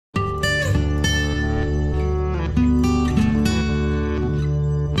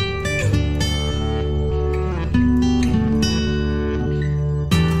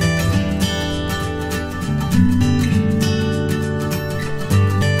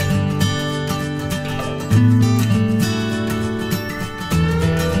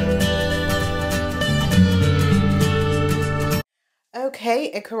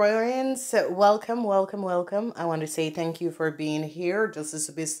Aquarians, welcome, welcome, welcome. I want to say thank you for being here. This is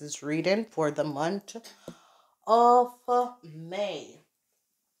a business reading for the month of May.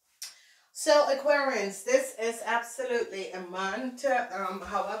 So, Aquarians, this is absolutely a month.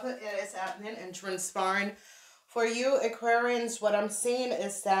 However, it is happening and transpiring for you, Aquarians. What I'm seeing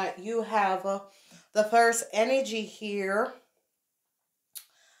is that you have the first energy here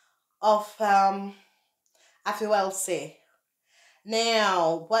of I feel well say.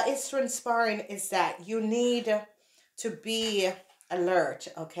 Now, what is transpiring is that you need to be alert,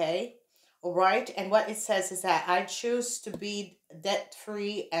 okay? All right. And what it says is that I choose to be debt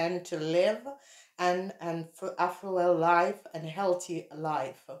free and to live and for a full life and healthy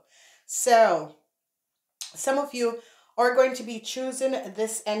life. So, some of you are going to be choosing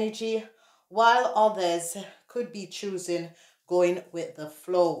this energy while others could be choosing going with the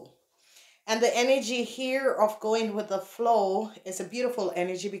flow. And the energy here of going with the flow is a beautiful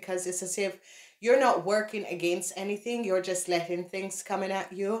energy because it's as if you're not working against anything. You're just letting things coming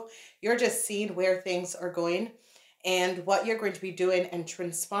at you. You're just seeing where things are going. And what you're going to be doing and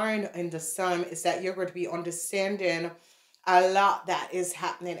transpiring in this time is that you're going to be understanding a lot that is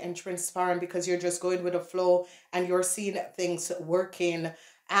happening and transpiring because you're just going with the flow and you're seeing things working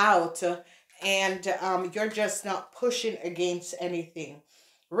out. And you're just not pushing against anything.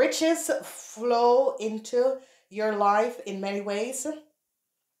 Riches flow into your life in many ways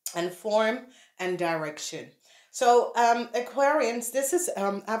and form and direction. So, Aquarians, this is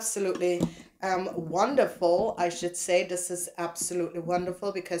absolutely wonderful. I should say this is absolutely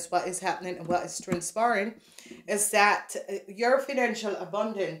wonderful because what is happening and what is transpiring is that your financial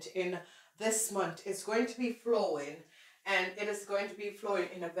abundance in this month is going to be flowing, and it is going to be flowing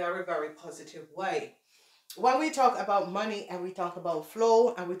in a very, very positive way. When we talk about money and we talk about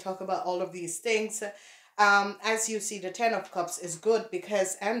flow and we talk about all of these things, as you see, the 10 of Cups is good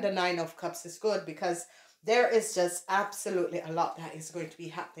because, and the 9 of Cups is good because there is just absolutely a lot that is going to be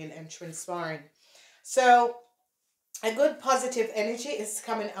happening and transpiring. So, a good positive energy is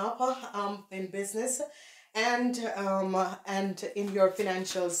coming up in business and in your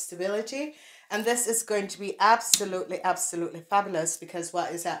financial stability. And this is going to be absolutely, absolutely fabulous because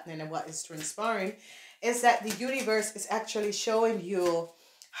what is happening and what is transpiring is that the universe is actually showing you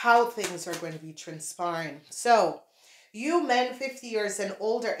how things are going to be transpiring. So, you men 50 years and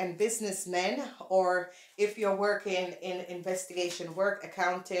older and businessmen, or if you're working in investigation work,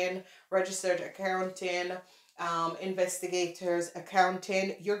 accounting, registered accounting, investigators,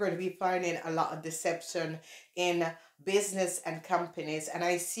 accounting, you're going to be finding a lot of deception in business and companies. And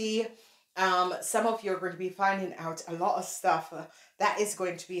I see some of you are going to be finding out a lot of stuff that is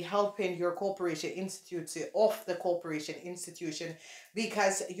going to be helping your corporation institute off the corporation institution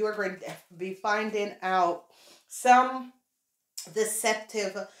because you're going to be finding out some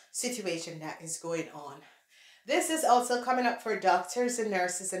deceptive situation that is going on. This is also coming up for doctors and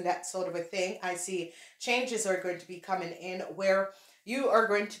nurses and that sort of a thing. I see changes are going to be coming in where you are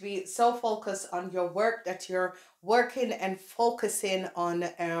going to be so focused on your work that you're working and focusing on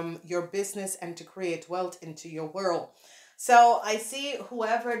your business and to create wealth into your world. So I see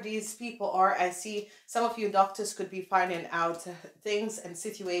whoever these people are, I see some of you doctors could be finding out things and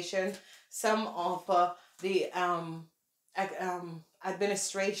situation. Some of the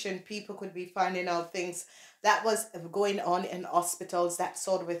administration people could be finding out things that was going on in hospitals, that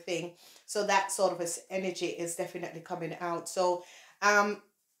sort of a thing. So that sort of a energy is definitely coming out. So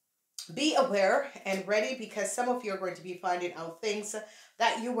be aware and ready because some of you are going to be finding out things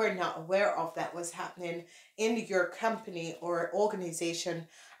that you were not aware of that was happening in your company or organization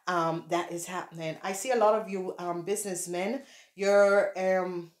that is happening. I see a lot of you businessmen, your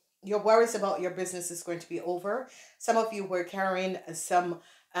worries about your business is going to be over. Some of you were carrying some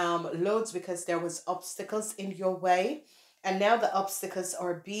loads because there was obstacles in your way. And now the obstacles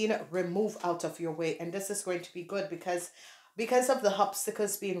are being removed out of your way. And this is going to be good because of the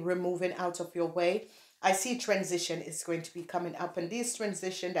obstacles being removing out of your way. I see transition is going to be coming up. And this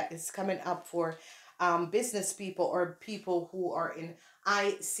transition that is coming up for business people or people who are in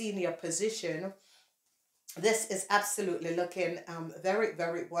high senior position, this is absolutely looking very,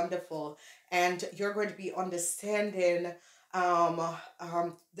 very wonderful. And you're going to be understanding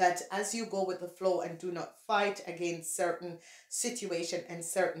that as you go with the flow and do not fight against certain situation and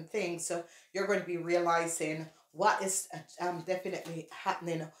certain things, so you're going to be realizing what is definitely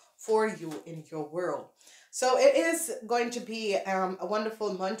happening for you in your world. So it is going to be a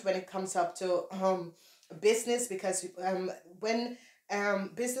wonderful month when it comes up to business because when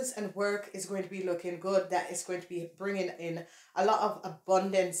business and work is going to be looking good, that is going to be bringing in a lot of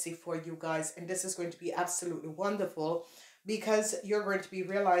abundance for you guys, and this is going to be absolutely wonderful because you're going to be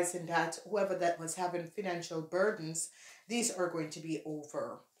realizing that whoever that was having financial burdens, these are going to be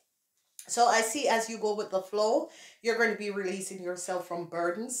over. So I see as you go with the flow, you're going to be releasing yourself from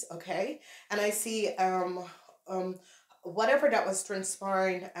burdens, okay? And I see um whatever that was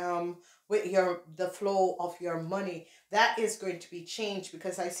transpiring with your the flow of your money, that is going to be changed,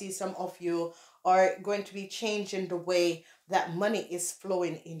 because I see some of you are going to be changing the way that money is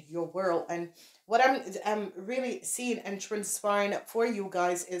flowing in your world. And what I'm really seeing and transpiring for you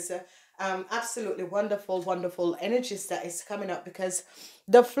guys is absolutely wonderful, wonderful energies that is coming up, because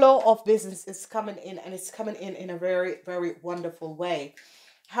the flow of business is coming in, and it's coming in a very, very wonderful way.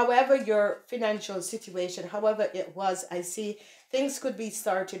 However, your financial situation, however it was, I see things could be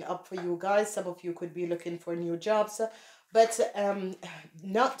starting up for you guys. Some of you could be looking for new jobs, but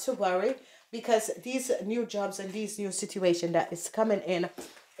not to worry, because these new jobs and these new situation that is coming in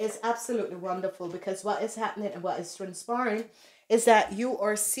is absolutely wonderful, because what is happening and what is transpiring is that you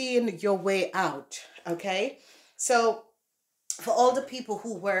are seeing your way out, okay? So for all the people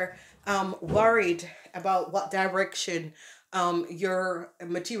who were worried about what direction your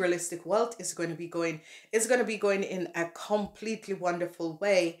materialistic wealth is going to be going, is going to be going in a completely wonderful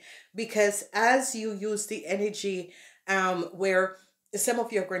way, because as you use the energy where some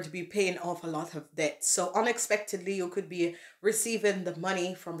of you are going to be paying off a lot of debt. So unexpectedly, you could be receiving the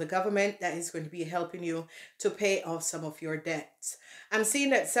money from the government that is going to be helping you to pay off some of your debts. I'm seeing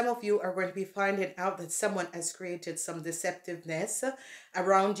that some of you are going to be finding out that someone has created some deceptiveness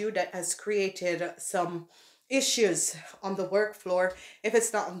around you, that has created some issues on the work floor. If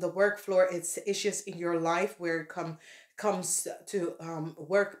it's not on the work floor, it's issues in your life where it comes to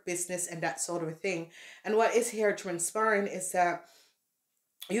work, business, and that sort of a thing. And what is here transpiring is that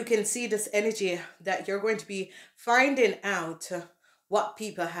you can see this energy that you're going to be finding out what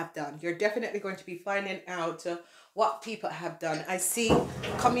people have done. You're definitely going to be finding out what people have done. I see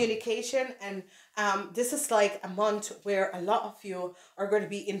communication, and this is like a month where a lot of you are going to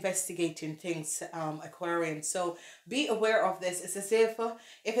be investigating things, Aquarian. So be aware of this. It's as if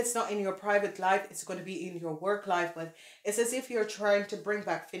it's not in your private life, it's going to be in your work life, but it's as if you're trying to bring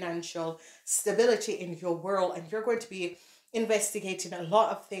back financial stability in your world, and you're going to be investigating a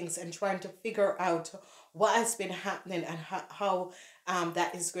lot of things and trying to figure out what has been happening and how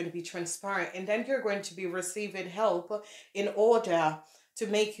that is going to be transparent. And then you're going to be receiving help in order to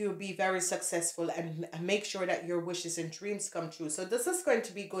make you be very successful and make sure that your wishes and dreams come true. So this is going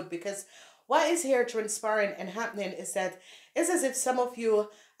to be good, because what is here transpiring and happening is that it's as if some of you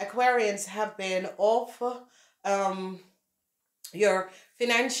Aquarians have been off your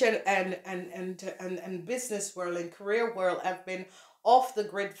financial and business world and career world have been off the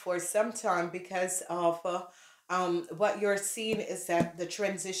grid for some time, because of what you're seeing is that the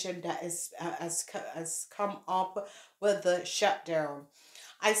transition that is has come up with the shutdown.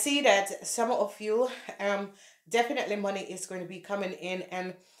 I see that some of you definitely money is going to be coming in,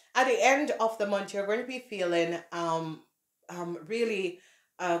 and at the end of the month you're going to be feeling really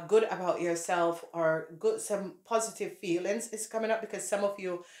good about yourself, or good, some positive feelings is coming up, because some of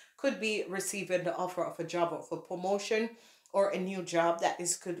you could be receiving the offer of a job or for promotion, or a new job that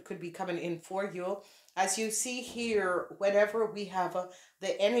is could be coming in for you. As you see here, whenever we have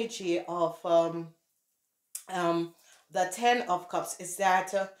the energy of um the 10 of cups, is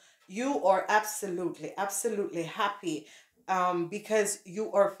that you are absolutely, absolutely happy because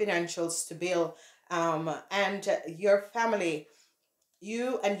you are financial stable, and your family,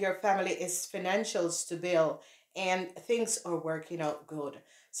 you and your family is financial stable, and things are working out good.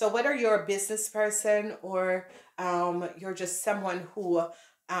 So whether you're a business person, or you're just someone who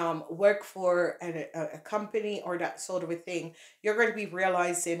work for a company or that sort of a thing, you're going to be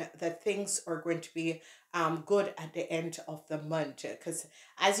realizing that things are going to be good at the end of the month, because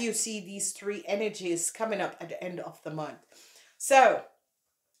as you see these three energies coming up at the end of the month. So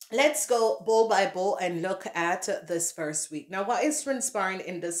let's go bowl by bowl and look at this first week. Now, what is transpiring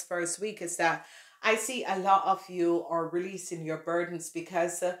in this first week is that I see a lot of you are releasing your burdens,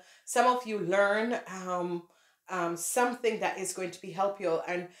 because some of you learn something that is going to be help you.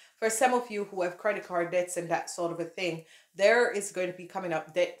 And for some of you who have credit card debts and that sort of a thing, there is going to be coming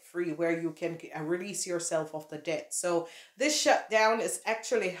up debt free, where you can release yourself of the debt. So this shutdown is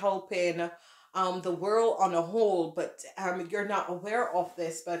actually helping the world on a whole, but you're not aware of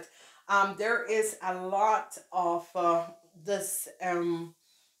this, but there is a lot of this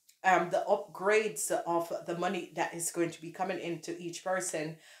the upgrades of the money that is going to be coming into each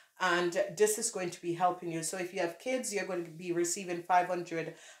person, and this is going to be helping you. So if you have kids, you're going to be receiving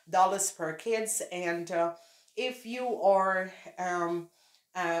 $500 per kids, and if you are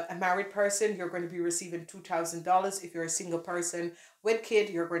a married person, you're going to be receiving $2,000. If you're a single person with kid,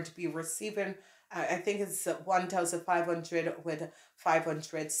 you're going to be receiving, I think it's 1,500 with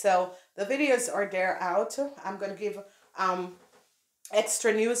 500. So the videos are there out. I'm going to give um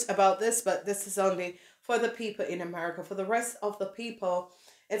extra news about this, but this is only for the people in America. For the rest of the people,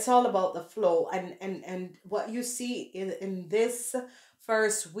 it's all about the flow. And what you see in this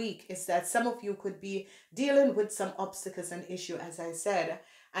first week is that some of you could be dealing with some obstacles and issue, as I said.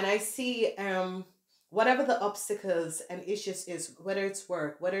 And I see whatever the obstacles and issues is, whether it's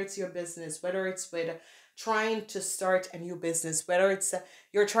work, whether it's your business, whether it's with trying to start a new business, whether it's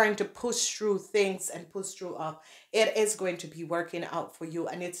you're trying to push through things and push through up, it is going to be working out for you,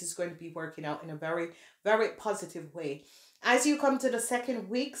 and it is going to be working out in a very, very positive way. As you come to the second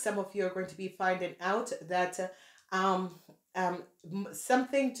week, some of you are going to be finding out that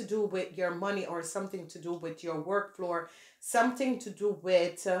something to do with your money, or something to do with your work floor, something to do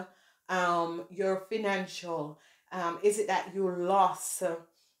with your financial. Is it that you lost?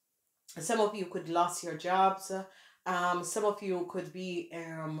 Some of you could lose your jobs. Some of you could be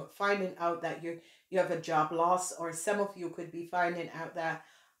finding out that you have a job loss, or some of you could be finding out that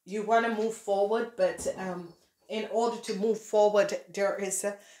you want to move forward, but in order to move forward, there is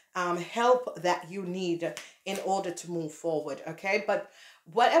help that you need in order to move forward. Okay, but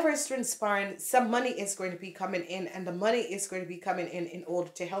whatever is transpiring, some money is going to be coming in, and the money is going to be coming in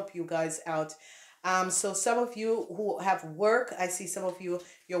order to help you guys out. So some of you who have work, I see some of you,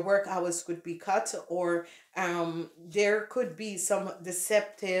 your work hours could be cut, or there could be some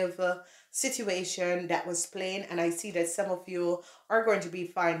deceptive situation that was playing, and I see that some of you are going to be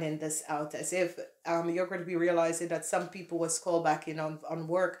finding this out, as if you're going to be realizing that some people was called back in on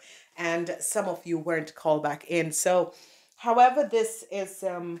work, and some of you weren't called back in. So however this is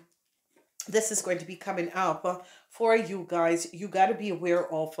going to be coming up for you guys, you got to be aware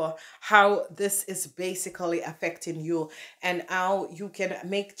of how this is basically affecting you, and how you can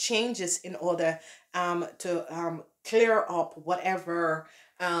make changes in order to clear up whatever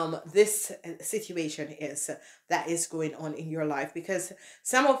this situation is that is going on in your life. Because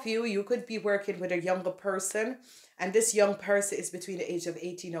some of you, you could be working with a younger person, and this young person is between the age of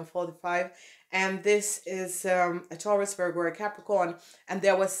 18 and 45, and this is a Taurus, Virgo, or a Capricorn, and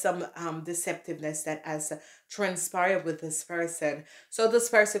there was some deceptiveness that has transpired with this person. So this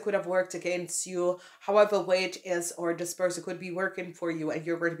person could have worked against you, however way it is, or this person could be working for you, and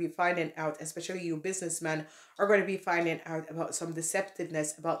you're going to be finding out, especially you businessmen are going to be finding out about some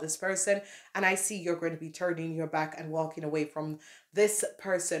deceptiveness about this person, and I see you're going to be turning your back and walking away from this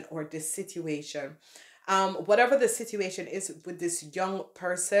person or this situation. Whatever the situation is with this young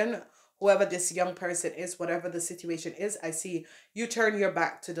person, whoever this young person is, whatever the situation is, I see you turn your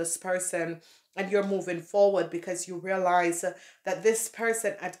back to this person and you're moving forward, because you realize that this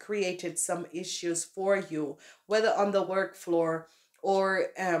person had created some issues for you, whether on the work floor, or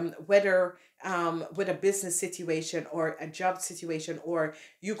whether with a business situation or a job situation, or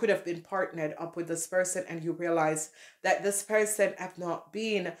you could have been partnered up with this person and you realize that this person have not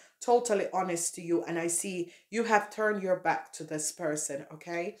been totally honest to you, and I see you have turned your back to this person.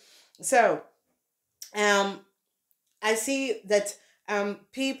 Okay, so I see that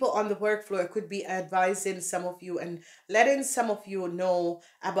people on the work floor could be advising some of you and letting some of you know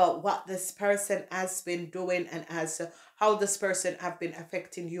about what this person has been doing, and as how this person have been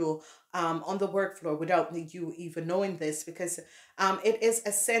affecting you on the work floor without you even knowing this, because it is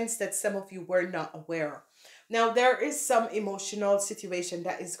a sense that some of you were not aware. Now there is some emotional situation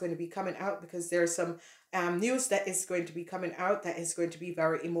that is going to be coming out, because there's some news that is going to be coming out that is going to be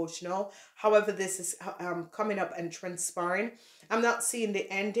very emotional. However, this is coming up and transpiring. I'm not seeing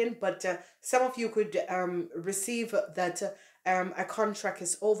the ending, but some of you could receive that a contract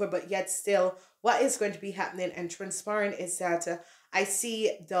is over, but yet still what is going to be happening and transpiring is that I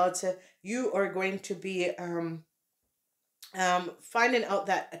see that you are going to be finding out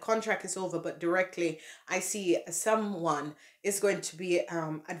that a contract is over, but directly I see someone is going to be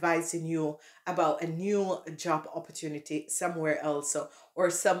advising you about a new job opportunity somewhere else, or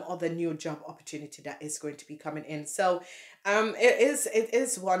some other new job opportunity that is going to be coming in. So it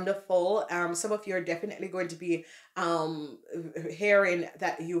is wonderful. Some of you are definitely going to be hearing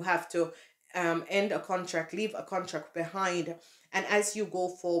that you have to end a contract, leave a contract behind, and as you go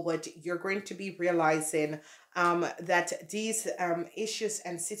forward, you're going to be realizing that these issues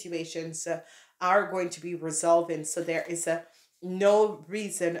and situations are going to be resolving. So there is no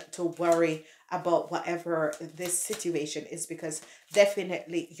reason to worry about whatever this situation is, because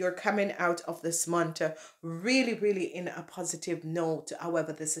definitely you're coming out of this month really, really in a positive note.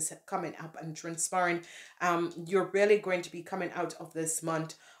 However, this is coming up and transpiring. You're really going to be coming out of this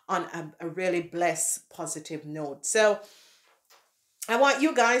month on a really blessed, positive note. So I want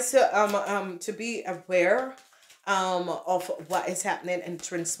you guys to be aware of what is happening and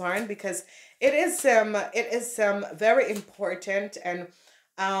transpiring, because it is very important. And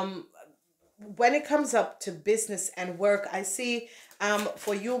um when it comes up to business and work, I see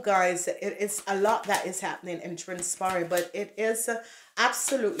for you guys, it is a lot that is happening and transpiring, but it is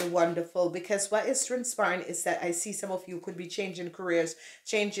absolutely wonderful, because what is transpiring is that I see some of you could be changing careers,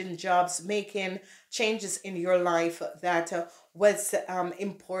 changing jobs, making changes in your life that was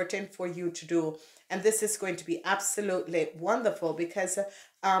important for you to do. And this is going to be absolutely wonderful, because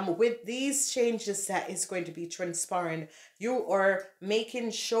with these changes that is going to be transpiring, you are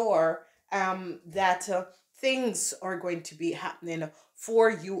making sure that things are going to be happening for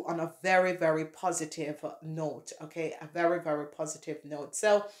you on a very, very positive note. Okay, a very, very positive note.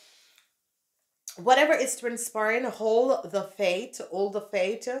 So whatever is transpiring, hold the faith, to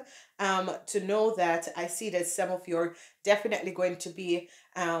know that I see that some of you are definitely going to be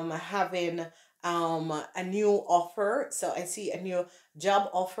having a new offer. So I see a new job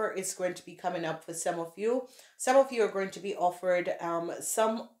offer is going to be coming up for some of you. Some of you are going to be offered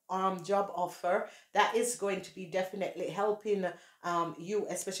some job offer that is going to be definitely helping you,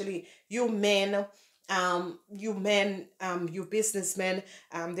 especially you businessmen.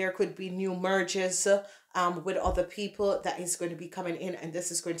 There could be new mergers with other people that is going to be coming in, and this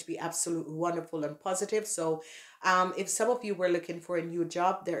is going to be absolutely wonderful and positive. So if some of you were looking for a new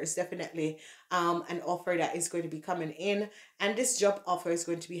job, there is definitely an offer that is going to be coming in, and this job offer is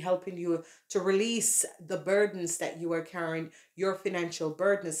going to be helping you to release the burdens that you are carrying, your financial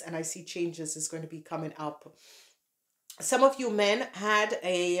burdens. And I see changes is going to be coming up. Some of you men had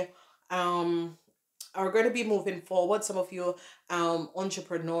a are going to be moving forward. Some of you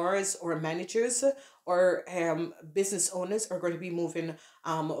entrepreneurs or managers or business owners are going to be moving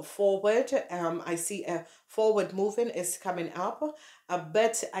forward. I see a forward moving is coming up,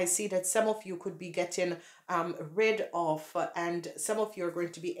 but I see that some of you could be getting rid of, and some of you are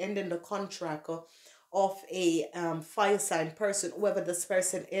going to be ending the contract of a fire sign person, whoever this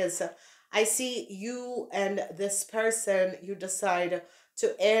person is. I see you and this person, you decide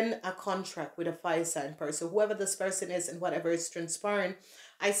to end a contract with a fire sign person, whoever this person is, and whatever is transpiring.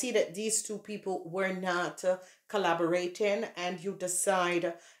 I see that these two people were not collaborating, and you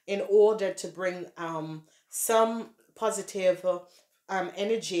decide, in order to bring some positive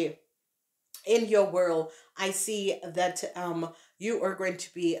energy in your world, I see that you are going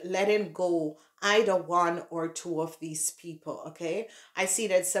to be letting go either one or two of these people. Okay, I see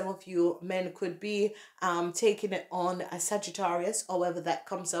that some of you men could be taking it on a Sagittarius, however that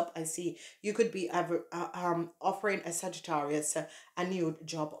comes up. I see you could be offering a Sagittarius a new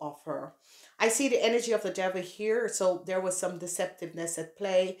job offer. I see the energy of the devil here. So there was some deceptiveness at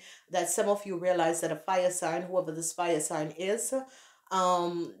play, that some of you realize that a fire sign, whoever this fire sign is,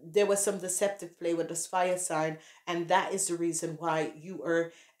 there was some deceptive play with this fire sign, and that is the reason why you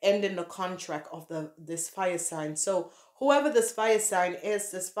are ending the contract of this fire sign. So whoever this fire sign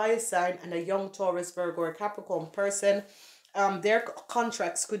is, this fire sign and a young Taurus, Virgo, or Capricorn person, their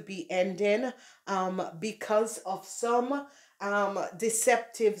contracts could be ending because of some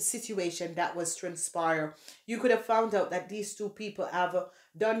deceptive situation that was transpired. You could have found out that these two people have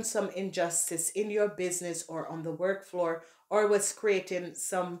done some injustice in your business or on the work floor, or was creating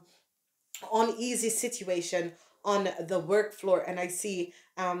some uneasy situation on the work floor. And I see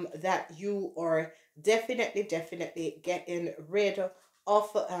that you are definitely getting rid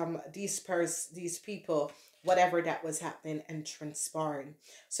of these people, whatever that was happening and transpiring.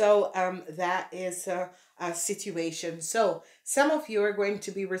 So that is a situation. So some of you are going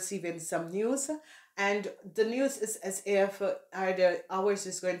to be receiving some news, and the news is as if either hours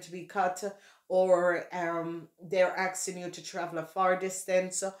is going to be cut, or they're asking you to travel a far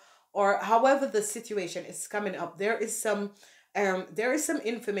distance, or however the situation is coming up. There is some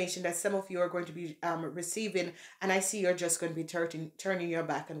information that some of you are going to be receiving, and I see you're just going to be turning your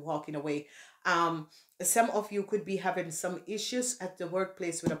back and walking away. Some of you could be having some issues at the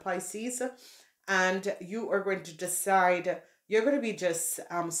workplace with a Pisces, and you are going to decide you're going to be just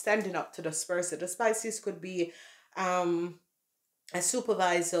standing up to this person. The Pisces could be a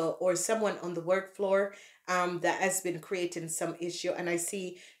supervisor or someone on the work floor that has been creating some issue, and I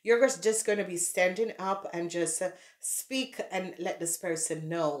see you're just going to be standing up and just speak and let this person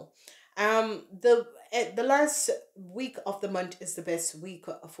know. The last week of the month is the best week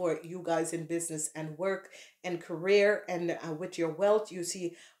for you guys in business and work and career, and with your wealth. You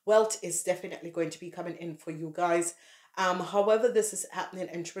see, wealth is definitely going to be coming in for you guys. However, this is happening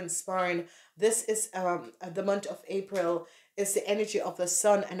and transpiring. This is the month of April is the energy of the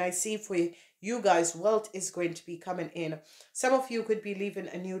sun, and I see for you guys, wealth is going to be coming in. Some of you could be leaving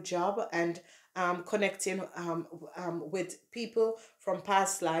a new job and connecting with people from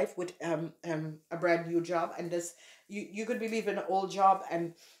past life with a brand new job, and this you could be leaving an old job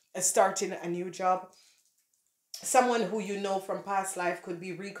and starting a new job. Someone who you know from past life could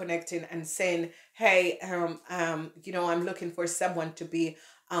be reconnecting and saying, hey, I'm looking for someone to be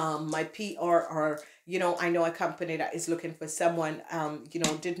my PR, or I know a company that is looking for someone,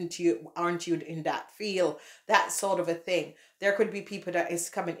 didn't you aren't you in that field, that sort of a thing. There could be people that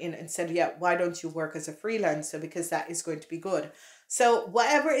is coming in and said, yeah, why don't you work as a freelancer, because that is going to be good. So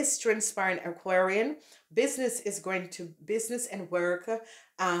whatever is transpiring, Aquarian, business and work,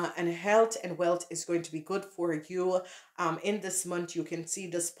 and health and wealth is going to be good for you. In this month, you can see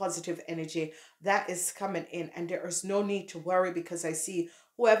this positive energy that is coming in, and there is no need to worry, because I see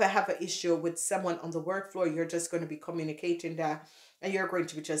whoever have an issue with someone on the work floor, you're just going to be communicating that, and you're going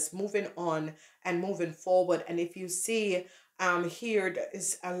to be just moving on and moving forward. And if you see here, there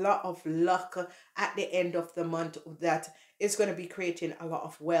is a lot of luck at the end of the month that is going to be creating a lot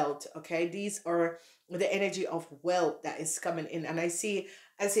of wealth. Okay, these are the energy of wealth that is coming in, and I see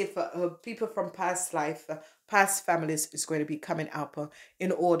as if people from past life, past families is going to be coming up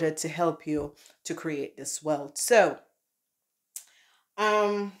in order to help you to create this wealth. So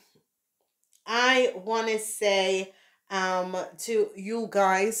um I want to say to you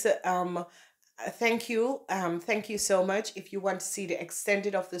guys, thank you so much. If you want to see the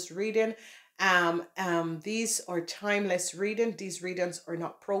extended of this reading, these are timeless reading. These readings are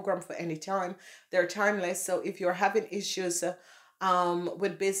not programmed for any time. They're timeless. So if you're having issues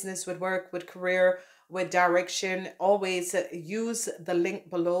with business, with work, with career, with direction, always use the link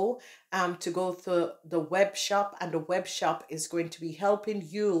below to go to the web shop, and the web shop is going to be helping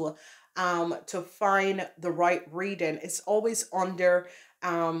you to find the right reading. It's always under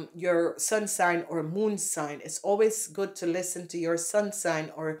your sun sign or moon sign. It's always good to listen to your sun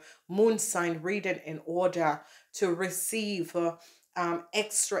sign or moon sign reading in order to receive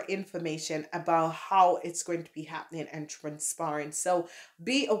extra information about how it's going to be happening and transpiring. So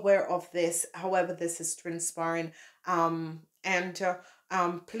be aware of this, however this is transpiring, and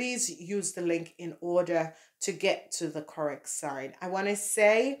please use the link in order to get to the correct sign. I want to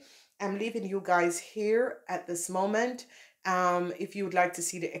say I'm leaving you guys here at this moment. If you would like to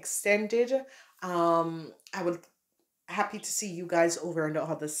see the extended, I would happy to see you guys over on the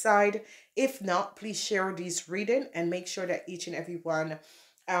other side. If not, please share these reading and make sure that each and every one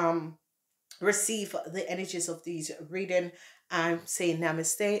receive the energies of these reading. I'm saying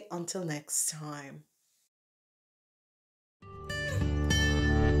namaste until next time.